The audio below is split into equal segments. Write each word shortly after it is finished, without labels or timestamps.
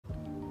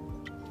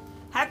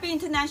Happy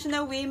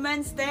International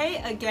Women's Day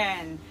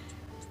again.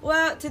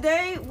 Well,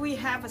 today we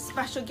have a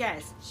special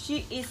guest.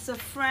 She is a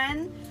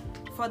friend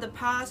for the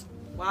past,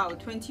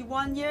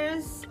 21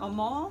 years or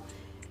more.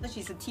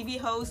 She's a TV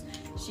host.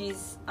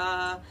 She's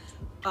a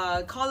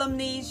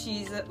columnist.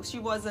 She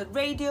was a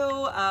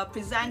radio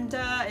presenter,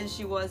 and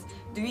she was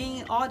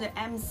doing all the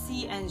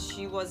MC, and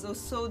she was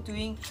also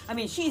doing,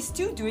 she is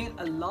still doing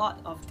a lot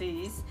of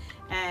this,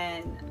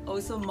 and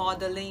also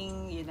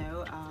modeling,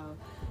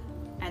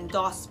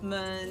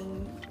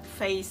 endorsement,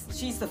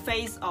 she's the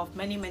face of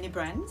many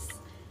brands.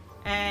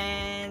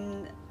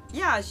 And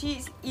yeah,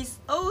 she is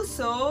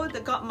also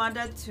the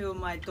godmother to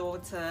my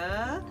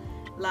daughter,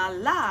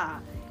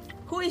 Lala.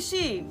 Who is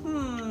she?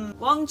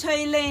 Wong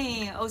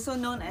Ling, also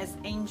known as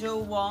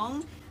Angel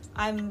Wong.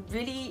 I'm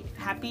really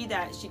happy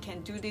that she can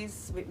do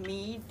this with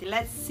me.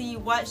 Let's see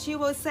what she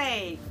will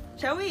say.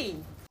 Shall we?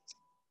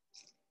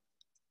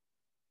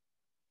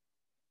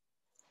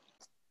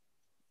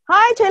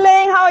 Hi,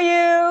 Ling, how are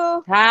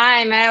you?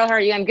 Hi, Mel, how are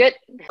you? I'm good.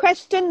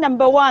 Question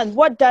number 1.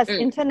 What does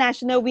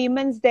International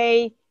Women's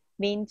Day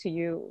mean to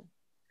you?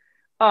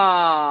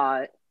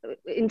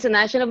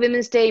 International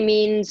Women's Day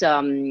means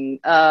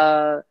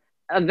a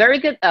very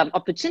good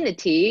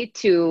opportunity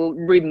to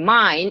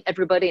remind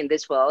everybody in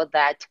this world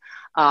that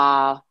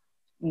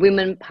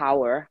women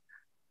power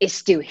is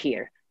still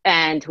here.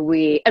 And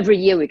every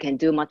year we can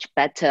do much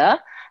better.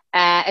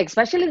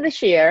 Especially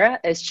this year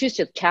is Choose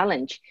Your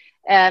Challenge.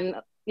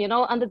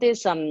 Under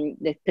this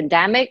the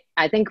pandemic,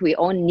 I think we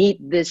all need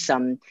this,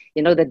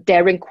 the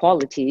daring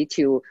quality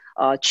to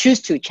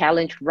choose to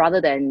challenge rather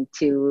than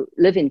to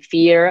live in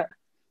fear.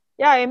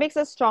 Yeah, it makes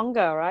us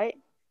stronger, right?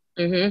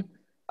 Mm-hmm.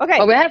 Okay.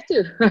 But we have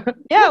to.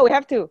 Yeah, we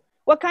have to.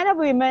 What kind of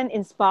women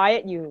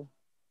inspired you?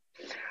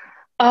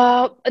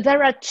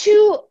 There are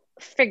 2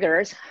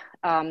 figures.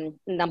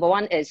 Number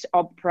 1 is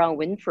Oprah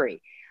Winfrey.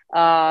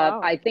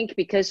 Wow. I think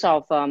because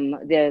of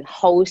the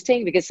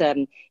hosting, because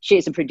she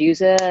is a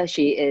producer,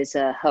 she is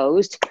a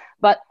host,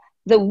 but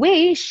the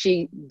way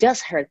she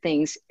does her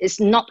things is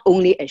not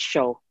only a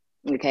show,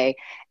 okay?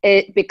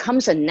 It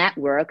becomes a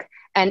network,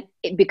 and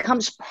it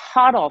becomes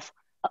part of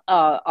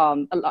a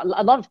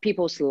lot of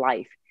people's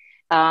life.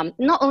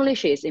 Not only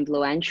she is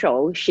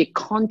influential, she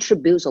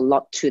contributes a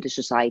lot to the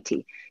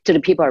society, to the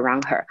people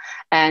around her.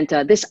 And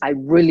this I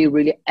really,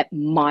 really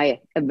admire.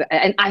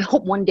 And I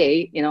hope one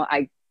day,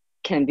 I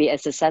can be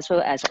as successful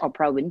as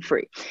Oprah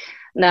Winfrey.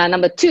 Now,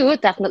 number 2,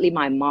 definitely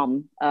my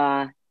mom.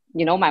 My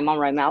mom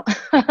right now.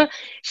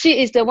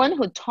 She is the one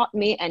who taught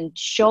me and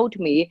showed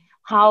me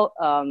how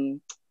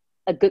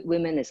a good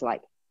woman is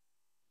like.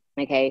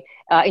 Okay,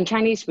 in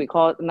Chinese we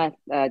call it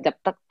入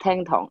得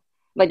廳堂，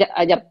入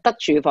得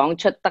廚房，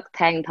出得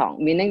廳堂,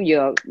 meaning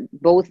you're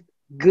both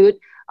good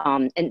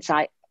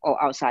inside or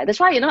outside.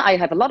 That's why I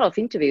have a lot of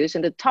interviews,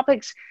 and the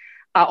topics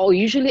are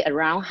usually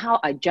around how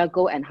I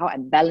juggle and how I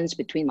balance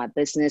between my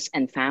business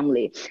and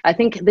family. I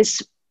think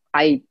this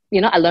I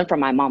learned from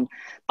my mom,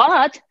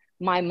 but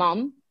my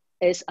mom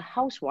is a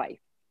housewife.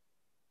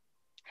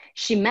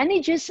 She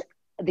manages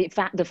the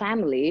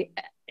family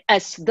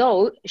as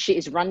though she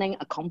is running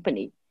a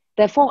company.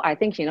 Therefore, I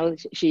think,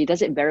 she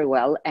does it very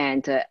well.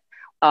 And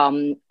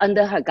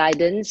under her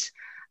guidance,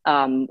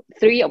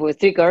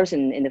 3 girls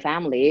in the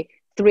family,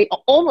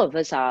 all of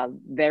us are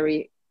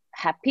very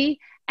happy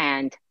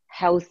and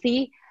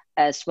healthy,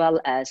 as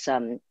well as,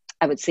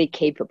 I would say,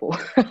 capable,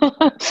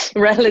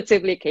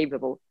 relatively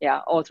capable. Yeah,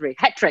 all 3.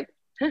 Hat trick.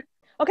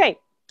 Okay,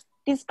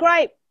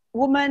 describe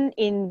woman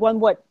in 1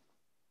 word.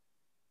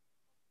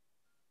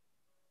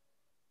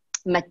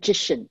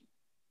 Magician.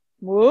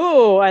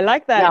 Whoa, I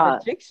like that. Yeah.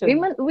 Magician.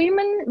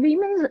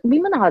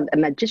 Women are a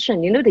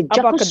magician. They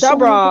juggle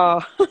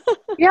Abracadabra.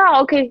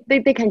 Yeah, okay.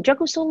 They can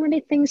juggle so many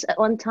things at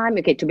one time.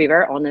 Okay, to be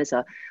very honest,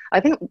 I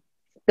think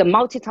the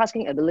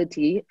multitasking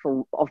ability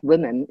of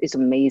women is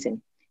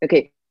amazing.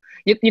 Okay,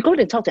 you go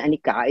and talk to any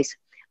guys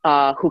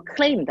who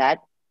claim that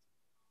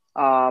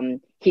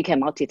he can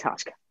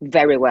multitask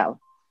very well,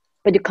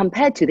 but you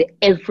compare to the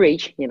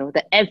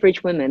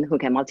average women who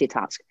can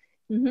multitask,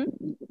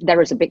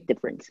 there is a big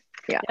difference.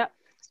 Yeah.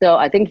 So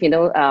I think,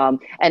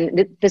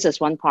 and this is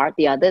one part.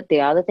 The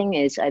other thing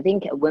is, I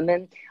think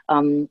women,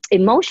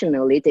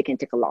 emotionally, they can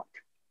take a lot.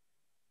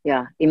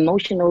 Yeah,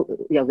 emotional.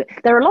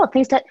 There are a lot of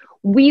things that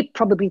we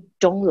probably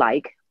don't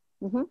like,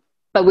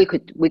 but we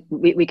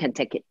can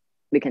take it.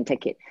 We can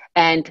take it,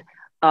 and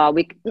I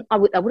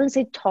wouldn't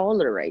say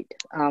tolerate.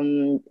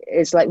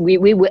 It's like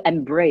we would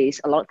embrace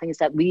a lot of things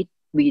that we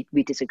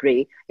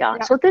disagree. Yeah.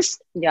 So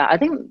I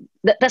think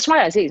that's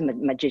why I say it's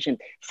magician.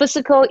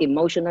 Physical,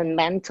 emotional,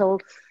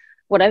 mental,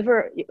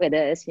 whatever it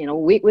is,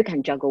 we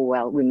can juggle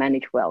well, we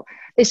manage well.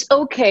 It's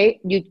okay.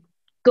 You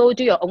go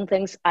do your own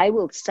things. I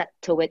will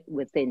settle it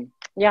within.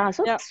 Yeah.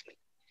 So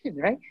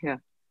right. Yeah.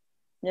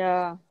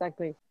 Yeah,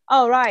 exactly.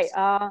 All right.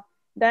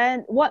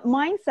 Then what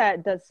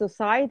mindset does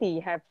society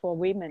have for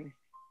women?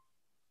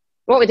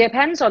 Well, it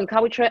depends on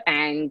culture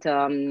and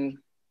different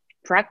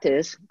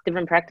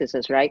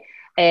practices, right?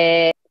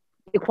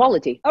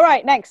 Equality. All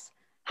right, next.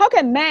 How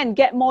can men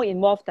get more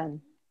involved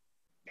then?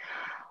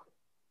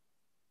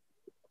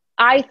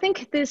 I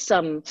think this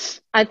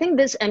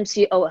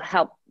MCO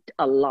helped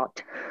a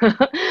lot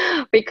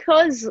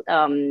because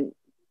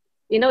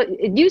you know,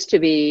 it used to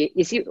be,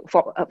 you see,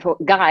 for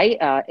guy,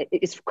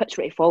 it's quite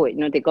straightforward. You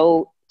know, they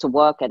go to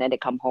work and then they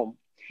come home.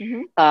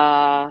 Mm-hmm.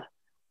 Uh,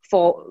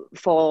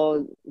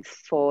 for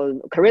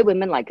career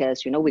women like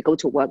us, you know, we go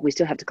to work, we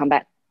still have to come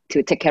back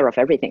to take care of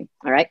everything.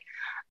 All right.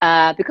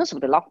 Because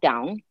of the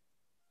lockdown,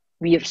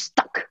 we are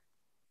stuck.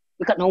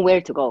 We got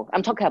nowhere to go.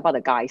 I'm talking about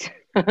the guys.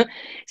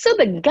 So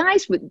the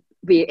guys would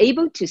be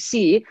able to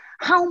see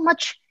how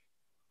much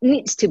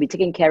needs to be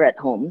taken care at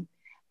home,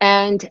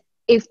 and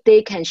if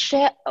they can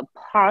share a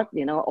part,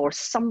 you know, or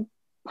some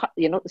part,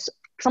 you know,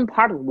 some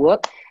part of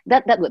work,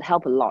 that would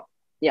help a lot.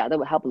 Yeah, that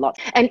would help a lot.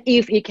 And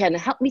if it can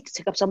help me to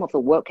take up some of the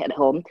work at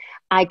home,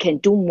 I can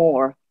do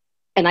more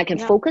and I can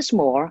Yeah. focus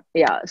more.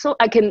 Yeah, so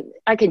I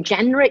can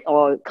generate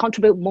or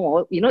contribute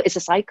more. You know, it's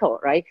a cycle,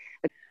 right?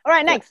 All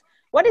right, Yeah. next.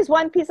 What is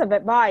one piece of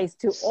advice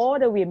to all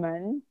the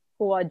women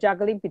who are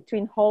juggling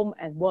between home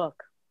and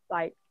work,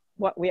 like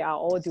what we are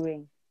all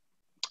doing?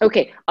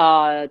 Okay,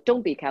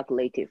 don't be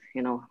calculative,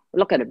 you know,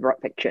 look at the broad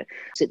picture.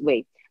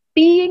 Way,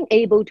 being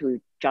able to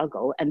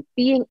juggle and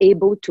being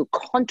able to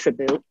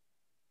contribute,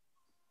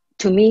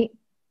 to me,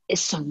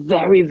 is a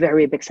very,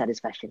 very big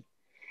satisfaction.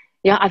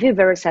 Yeah, I feel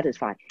very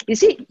satisfied. You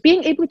see,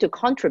 being able to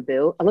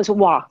contribute, I was,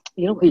 wow,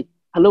 you know, hey,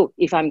 hello,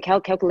 if I'm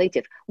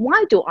calculative,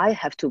 why do I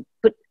have to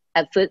put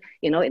effort,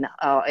 you know,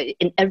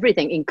 in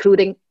everything,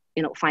 including,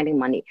 you know, finding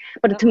money?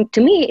 But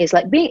to me, it's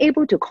like being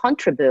able to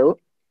contribute,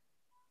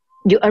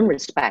 you earn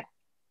respect.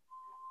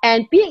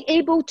 And being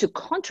able to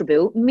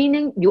contribute,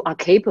 meaning you are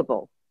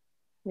capable.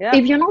 Yeah.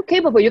 If you're not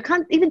capable, you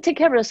can't even take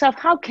care of yourself.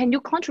 How can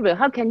you contribute?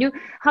 How can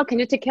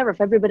you take care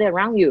of everybody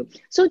around you?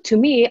 So to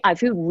me, I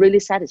feel really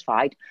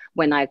satisfied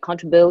when I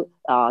contribute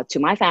to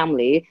my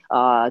family,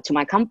 to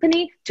my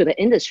company, to the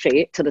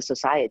industry, to the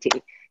society.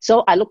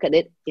 So I look at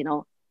it, you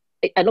know,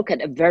 I look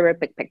at a very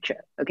big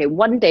picture. Okay,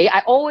 one day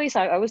I always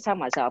tell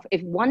myself,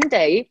 if one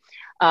day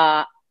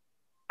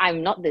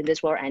I'm not in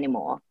this world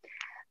anymore,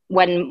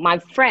 when my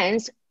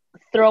friends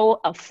throw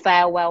a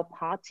farewell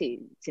party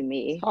to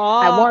me,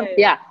 Hi.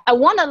 I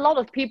want a lot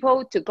of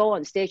people to go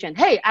on stage and,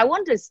 hey, I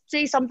want to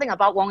say something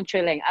about Wong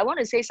Ling. I want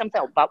to say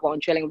something about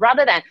Wong Ling,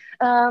 rather than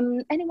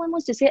anyone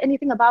wants to say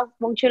anything about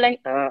Wong Ling.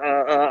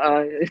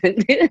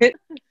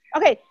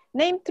 Okay,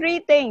 name three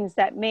things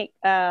that make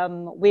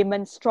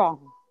women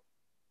strong.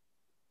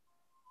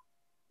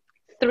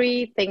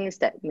 Three things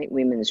that make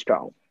women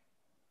strong.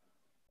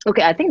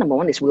 Okay, I think number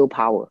one is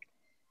willpower.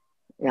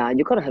 Yeah,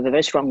 you got to have a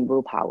very strong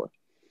willpower,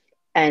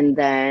 and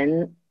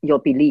then your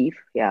belief.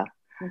 Yeah,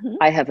 Mm-hmm.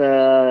 I have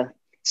a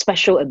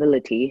special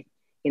ability.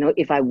 You know,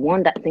 if I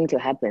want that thing to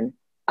happen,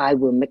 I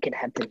will make it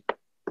happen.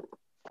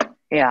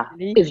 Yeah.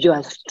 Really? If you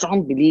have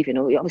strong belief, you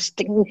know, you're always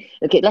thinking,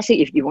 okay, let's say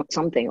if you want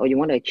something or you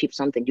want to achieve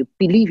something, you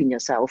believe in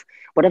yourself,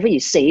 whatever you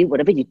say,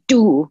 whatever you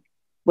do,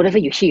 whatever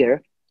you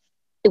hear,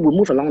 it will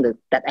move along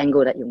that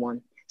angle that you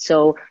want.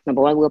 So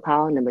number one,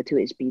 willpower. Number two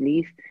is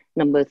belief.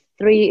 Number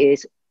three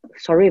is,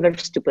 sorry, very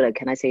stupid.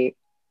 Can I say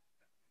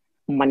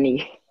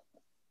money?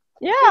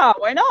 Yeah,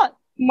 why not?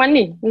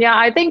 Money. Yeah,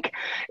 I think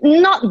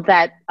not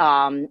that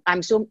I'm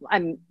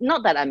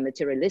not that I'm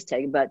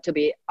materialistic, but to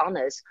be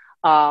honest,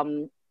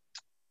 a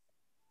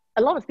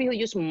lot of people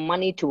use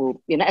money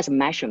to, you know, as a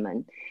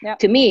measurement. Yeah.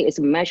 To me, it's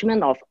a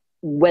measurement of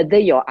whether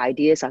your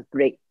ideas are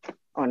great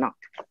or not.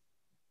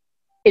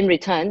 In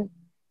return,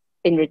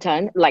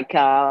 like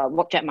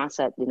what Jack Ma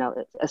said, you know,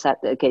 said,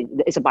 okay,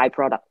 it's a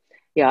byproduct.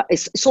 Yeah,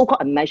 it's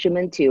so-called a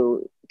measurement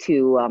to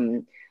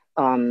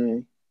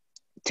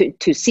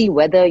see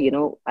whether, you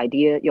know,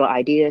 your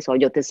ideas or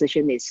your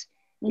decision is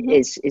Mm-hmm.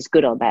 is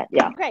good or bad.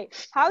 Yeah. Okay,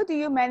 how do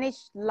you manage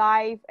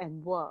life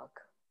and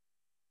work?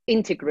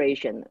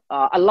 Integration.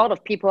 A lot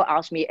of people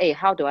ask me, hey,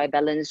 how do I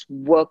balance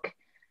work,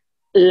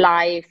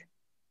 life,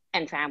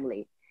 and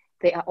family?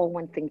 They are all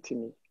one thing to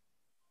me.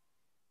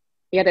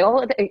 Yeah, they're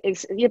all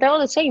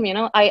the same. You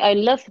know, I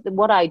love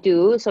what I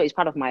do, so it's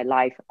part of my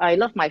life. I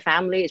love my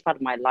family, it's part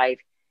of my life.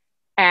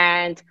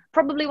 And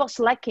probably what's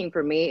lacking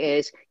for me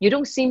is you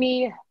don't see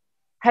me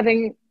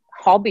having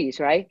hobbies,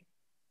 right?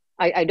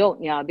 I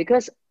don't, yeah,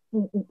 because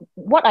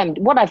what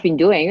I've been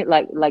doing,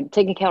 like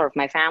taking care of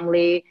my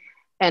family,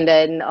 and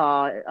then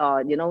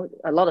you know,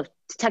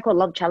 tackle a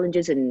lot of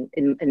challenges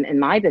in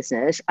my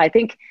business. I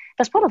think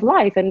that's part of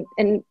life, and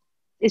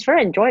it's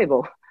very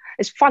enjoyable.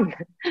 It's fun.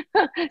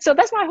 So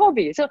that's my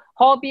hobby. So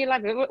hobby,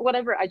 like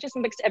whatever, I just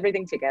mix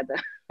everything together.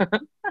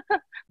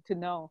 To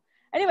know.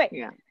 Anyway,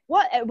 Yeah.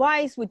 what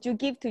advice would you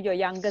give to your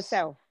younger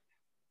self?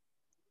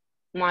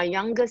 My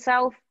younger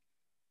self,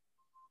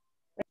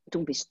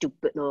 don't be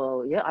stupid.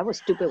 Oh, yeah, I was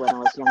stupid when I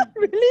was young.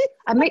 Really?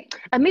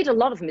 I made a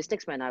lot of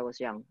mistakes when I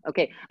was young.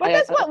 Okay, But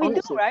that's what we do,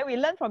 honestly, right? We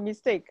learn from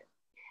mistake.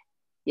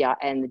 yeah,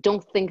 and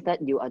don't think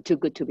that you are too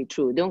good to be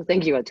true. Don't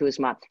think you are too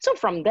smart. So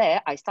from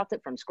there, I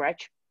started from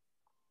scratch,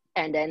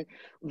 and then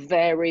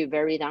very,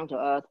 very down to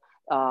earth,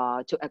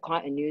 to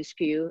acquire a new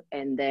skill,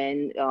 and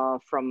then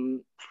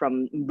from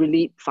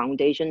really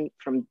foundation,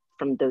 from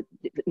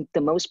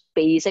the most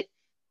basic,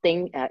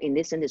 thing in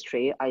this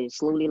industry, I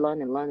slowly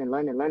learn and learn and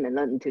learn and learn and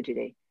learn until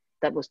today.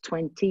 That was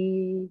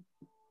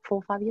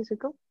 24, 5 years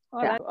ago.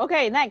 Oh, yeah.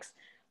 Okay, next.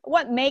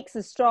 What makes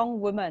a strong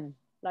woman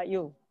like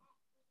you?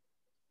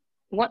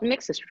 What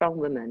makes a strong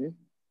woman?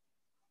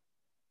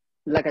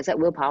 Like I said,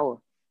 willpower.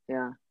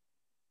 Yeah.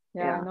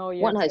 Yeah, I know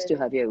you One have has said to it.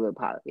 have your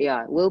willpower.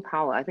 Yeah,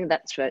 willpower. I think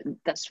that's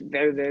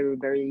very, very,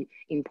 very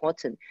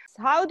important.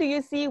 How do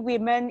you see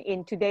women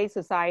in today's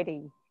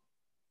society?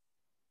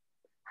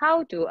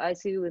 How do I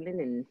see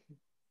women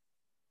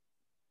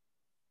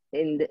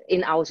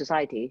in our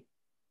society?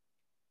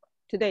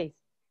 Today.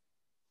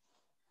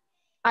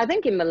 I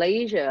think in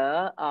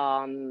Malaysia,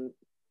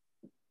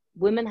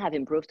 women have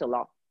improved a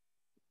lot.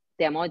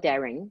 They're more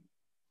daring,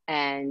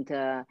 and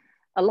a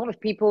lot of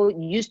people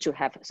used to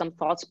have some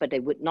thoughts, but they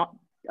would not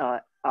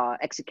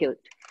execute.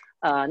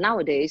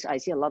 Nowadays, I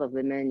see a lot of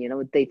women. You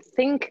know, they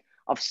think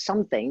of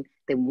something,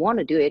 they want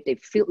to do it, they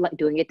feel like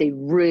doing it, they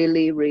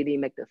really, really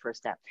make the first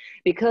step.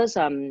 Because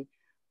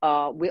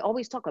we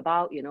always talk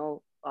about, you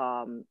know,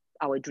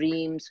 our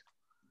dreams,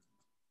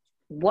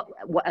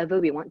 whatever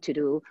we want to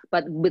do,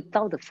 but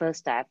without the first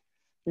step,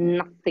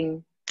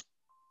 nothing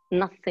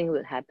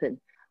would happen.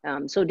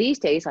 So these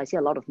days, I see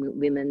a lot of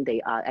women,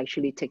 they are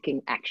actually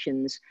taking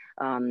actions.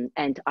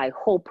 And I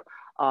hope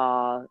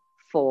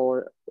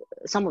for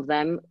some of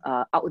them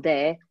out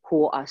there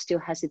who are still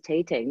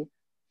hesitating,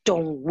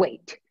 don't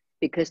wait.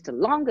 Because the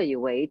longer you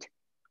wait,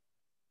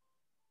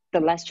 the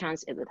less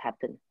chance it would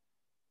happen.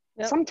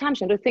 Yep.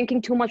 Sometimes you're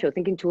thinking too much or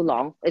thinking too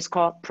long. It's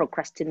called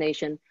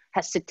procrastination.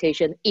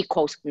 Hesitation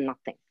equals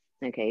nothing.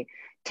 Okay,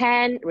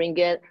 10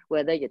 ringgit,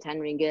 whether you're 10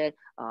 ringgit,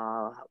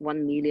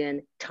 1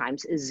 million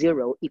times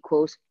 0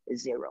 equals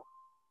 0.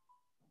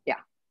 Yeah.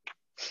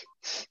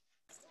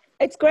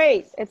 It's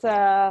great. It's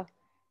a,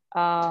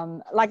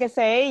 like I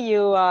say,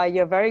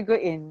 you're very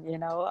good in, you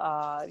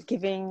know,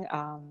 giving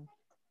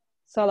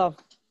sort of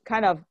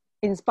kind of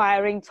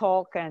inspiring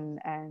talk, and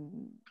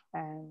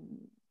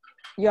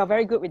you are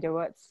very good with your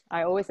words.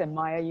 I always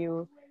admire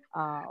you.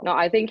 No,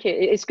 I think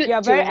it's good. You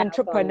are very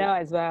entrepreneur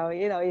as well.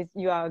 You know,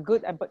 you are a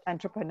good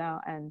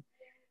entrepreneur, and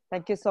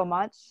thank you so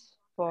much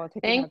for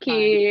taking the time. Thank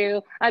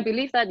you. I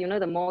believe that, you know,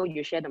 the more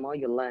you share, the more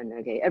you learn.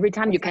 Okay, every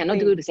time you cannot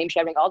do the same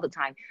sharing all the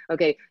time.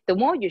 Okay, the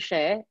more you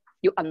share,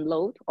 you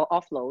unload or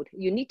offload.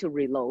 You need to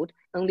reload.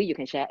 Only you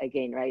can share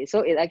again, right?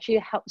 So it actually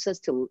helps us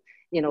to,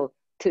 you know,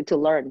 to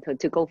learn,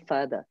 to go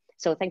further.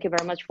 So thank you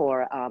very much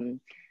for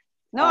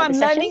no, I'm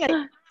learning.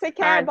 Take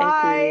care.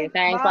 Bye. Thank you.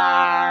 Thanks.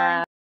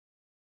 Bye. Bye.